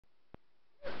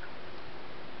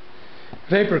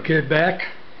Vapor Kid back.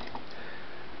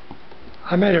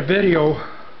 I made a video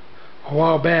a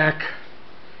while back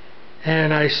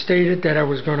and I stated that I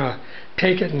was going to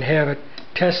take it and have it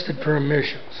tested for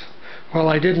emissions. Well,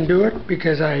 I didn't do it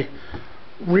because I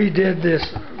redid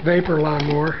this vapor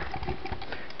lawnmower,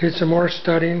 did some more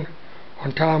studying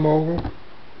on Tom Ogle,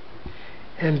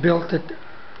 and built it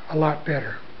a lot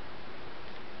better.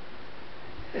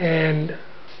 And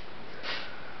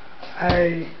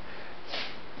I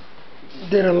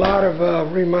did a lot of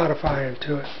remodifying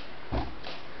to it.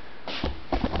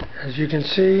 As you can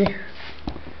see,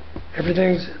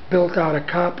 everything's built out of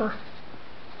copper.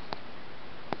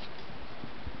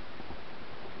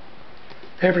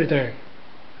 Everything.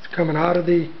 It's coming out of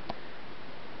the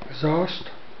exhaust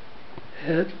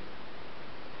head,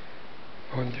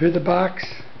 going through the box,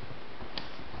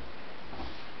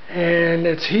 and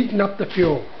it's heating up the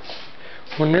fuel.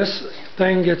 When this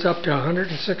thing gets up to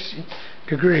 160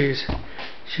 degrees,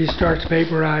 she starts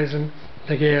vaporizing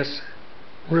the gas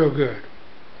real good.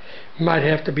 Might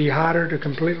have to be hotter to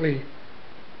completely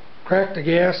crack the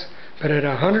gas, but at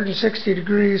 160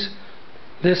 degrees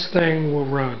this thing will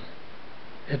run.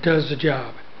 It does the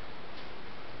job.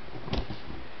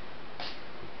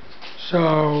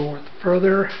 So with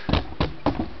further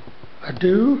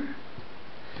ado,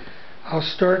 I'll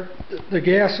start the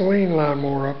gasoline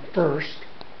lawnmower up first.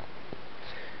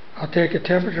 I'll take a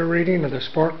temperature reading of the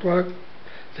spark plug,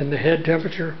 then the head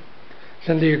temperature,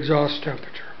 then the exhaust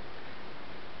temperature.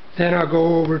 Then I'll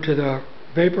go over to the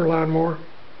vapor lawnmower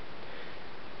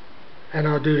and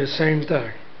I'll do the same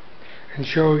thing and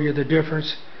show you the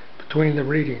difference between the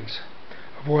readings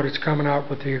of what it's coming out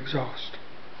with the exhaust.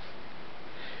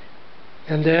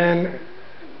 And then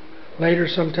later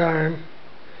sometime,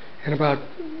 in about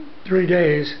 3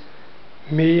 days,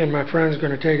 me and my friend's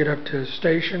going to take it up to the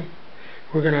station.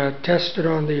 We're going to test it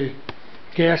on the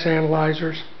gas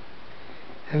analyzers,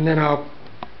 and then I'll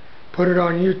put it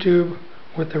on YouTube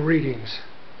with the readings.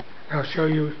 I'll show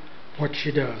you what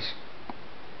she does.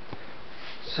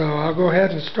 So I'll go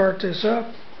ahead and start this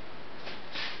up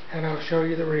and I'll show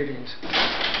you the readings.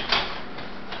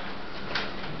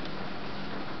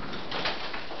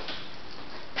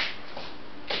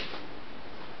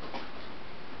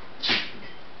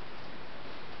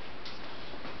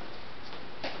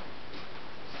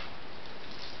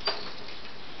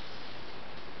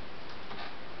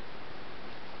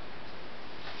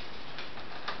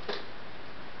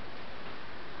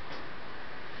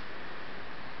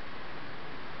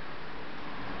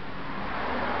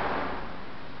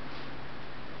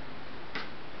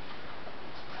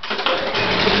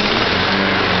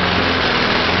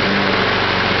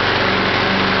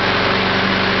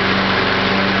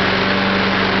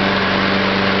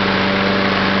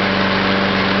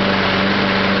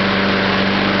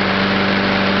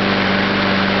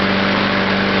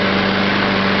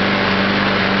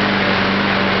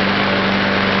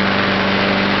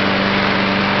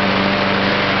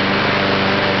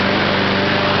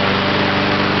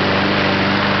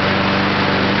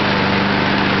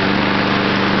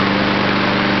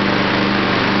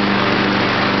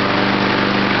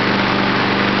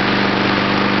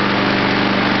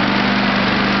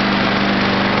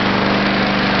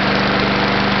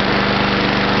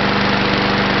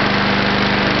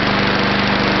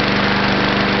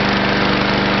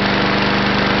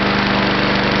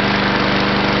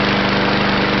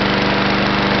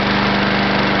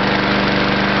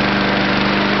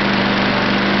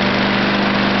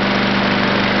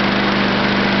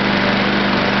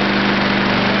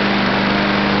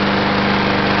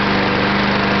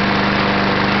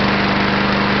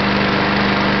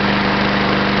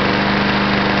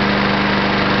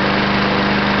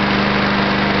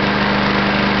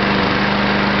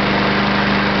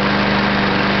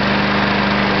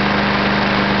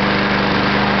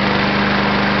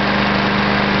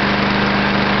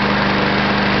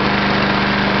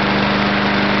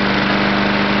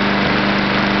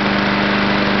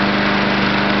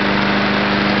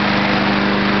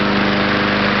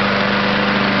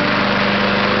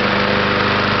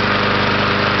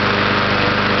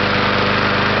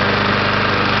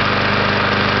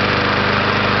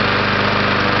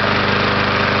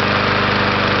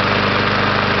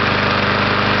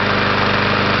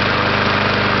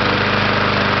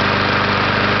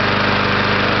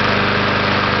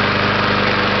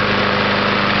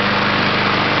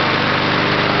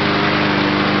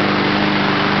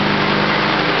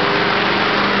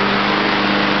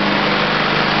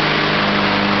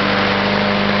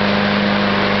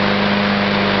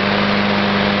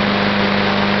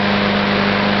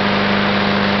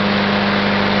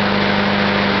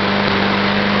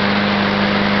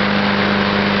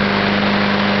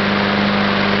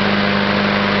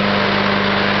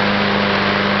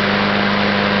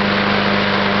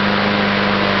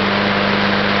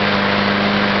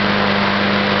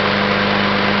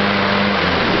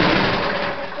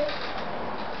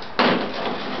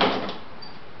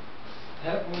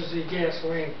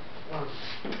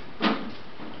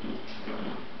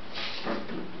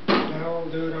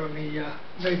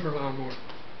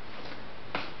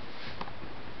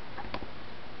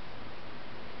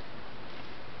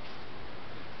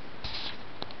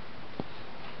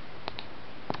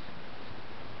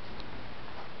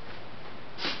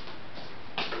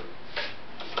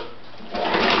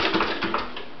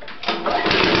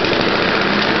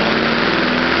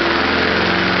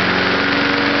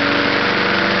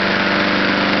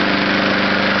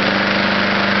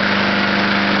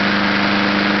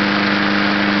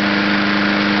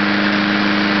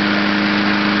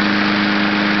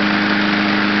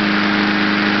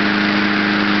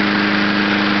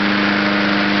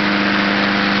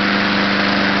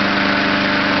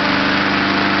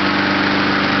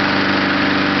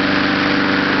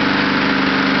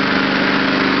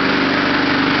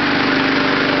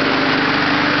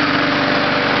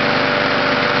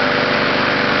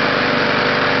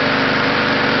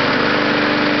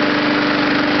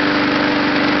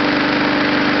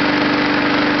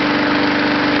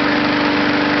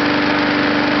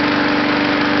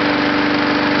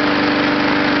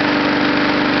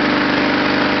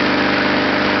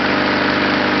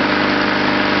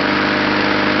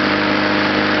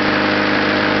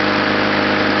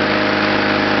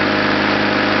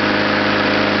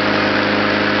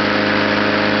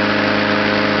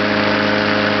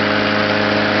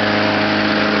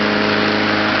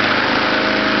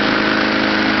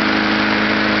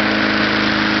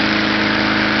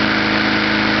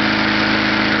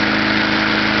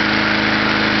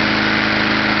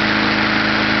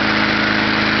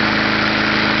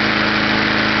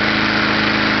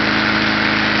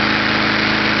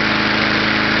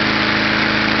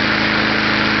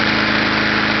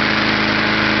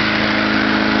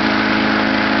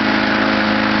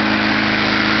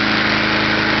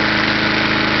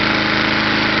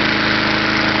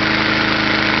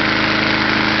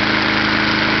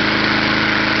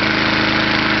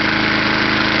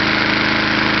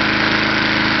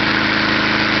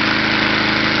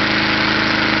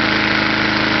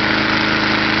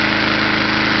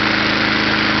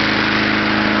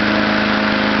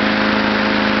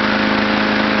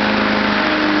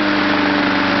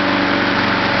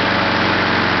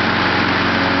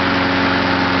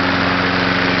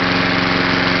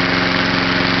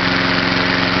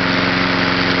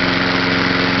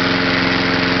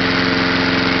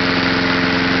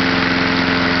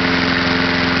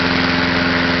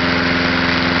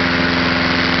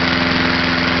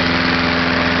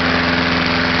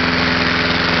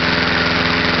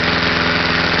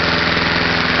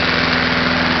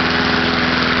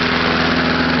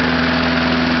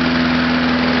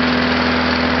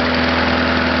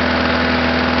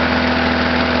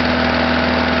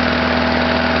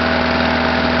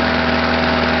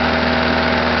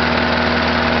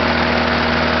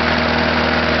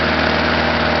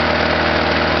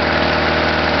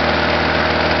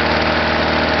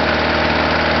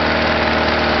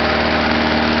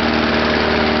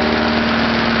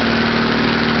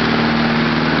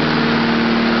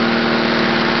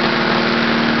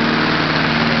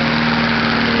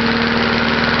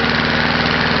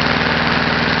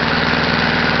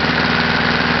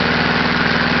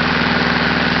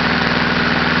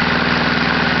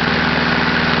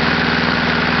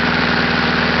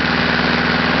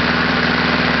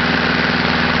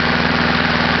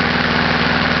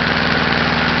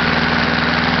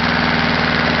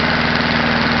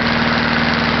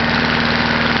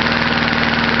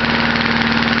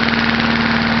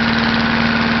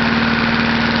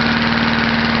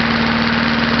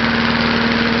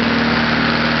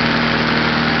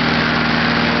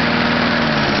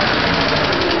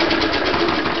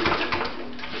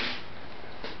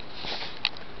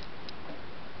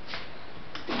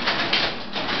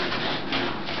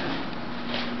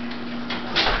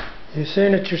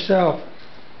 seen it yourself.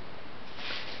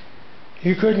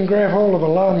 You couldn't grab hold of a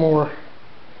lawnmower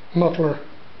muffler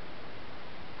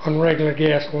on regular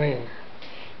gasoline.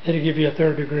 It'd give you a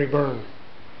third-degree burn.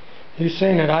 You've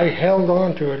seen it. I held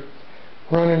on to it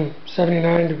running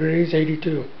 79 degrees,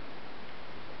 82.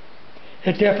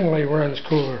 It definitely runs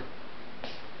cooler.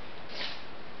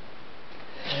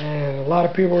 And a lot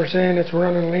of people are saying it's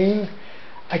running lean.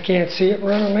 I can't see it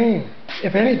running lean.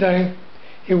 If anything,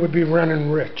 it would be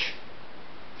running rich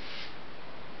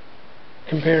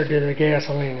compared to the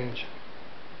gasoline engine.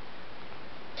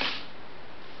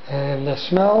 And the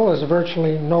smell is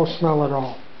virtually no smell at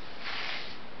all.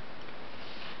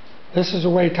 This is the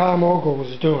way Tom Ogle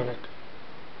was doing it.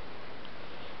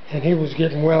 And he was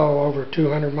getting well over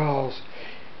 200 miles.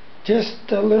 Just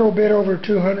a little bit over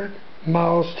 200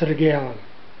 miles to the gallon.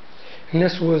 And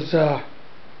this was,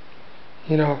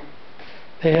 you know,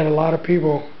 they had a lot of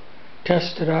people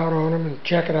test it out on him and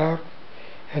check it out.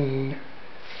 And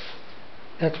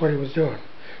that's what he was doing.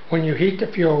 When you heat the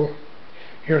fuel,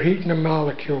 you're heating the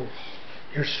molecules.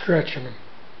 You're stretching them.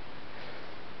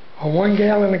 On 1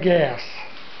 gallon of gas,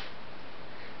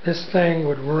 this thing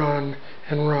would run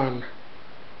and run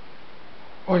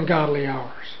ungodly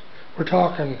hours. We're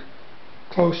talking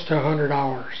close to 100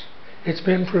 hours. It's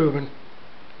been proven.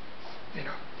 You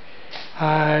know,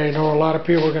 I know a lot of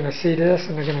people are going to see this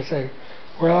and they're going to say,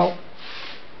 well,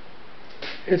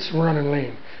 it's running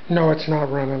lean. No, it's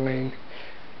not running lean.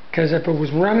 Because if it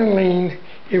was running lean,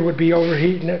 it would be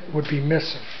overheating, it would be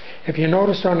missing. If you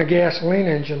noticed on the gasoline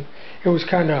engine, it was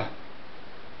kind of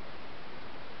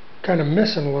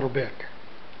missing a little bit.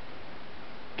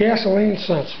 Gasoline's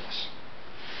senseless.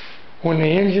 When the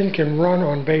engine can run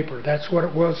on vapor, that's what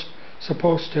it was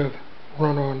supposed to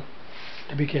run on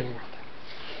to begin with.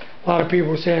 A lot of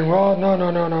people are saying, well,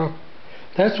 no.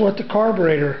 That's what the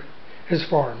carburetor is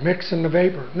for, mixing the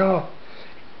vapor. No,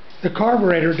 the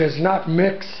carburetor does not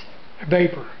mix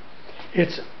vapor.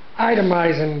 It's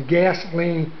itemizing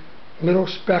gasoline, little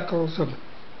speckles of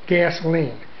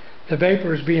gasoline. The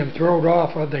vapor is being thrown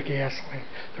off of the gasoline.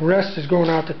 The rest is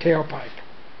going out the tailpipe.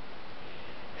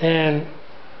 And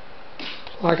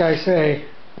like I say,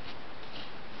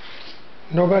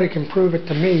 nobody can prove it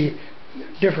to me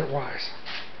different-wise.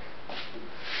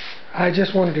 I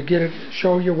just wanted to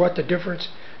show you what the difference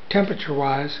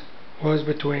temperature-wise was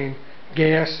between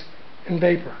gas and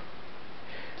vapor.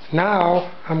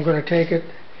 Now I'm going to take it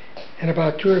in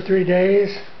about 2 or 3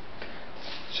 days.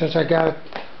 Since I got it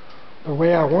the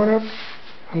way I want it,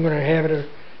 I'm going to have it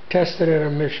tested at a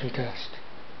emission test.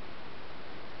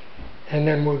 And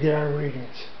then we'll get our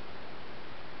readings.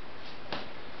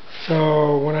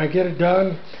 So when I get it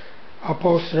done, I'll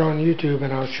post it on YouTube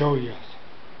and I'll show you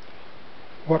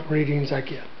what readings I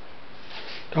get.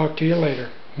 Talk to you later,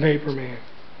 Vapor Man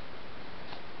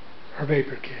or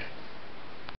Vapor Kid.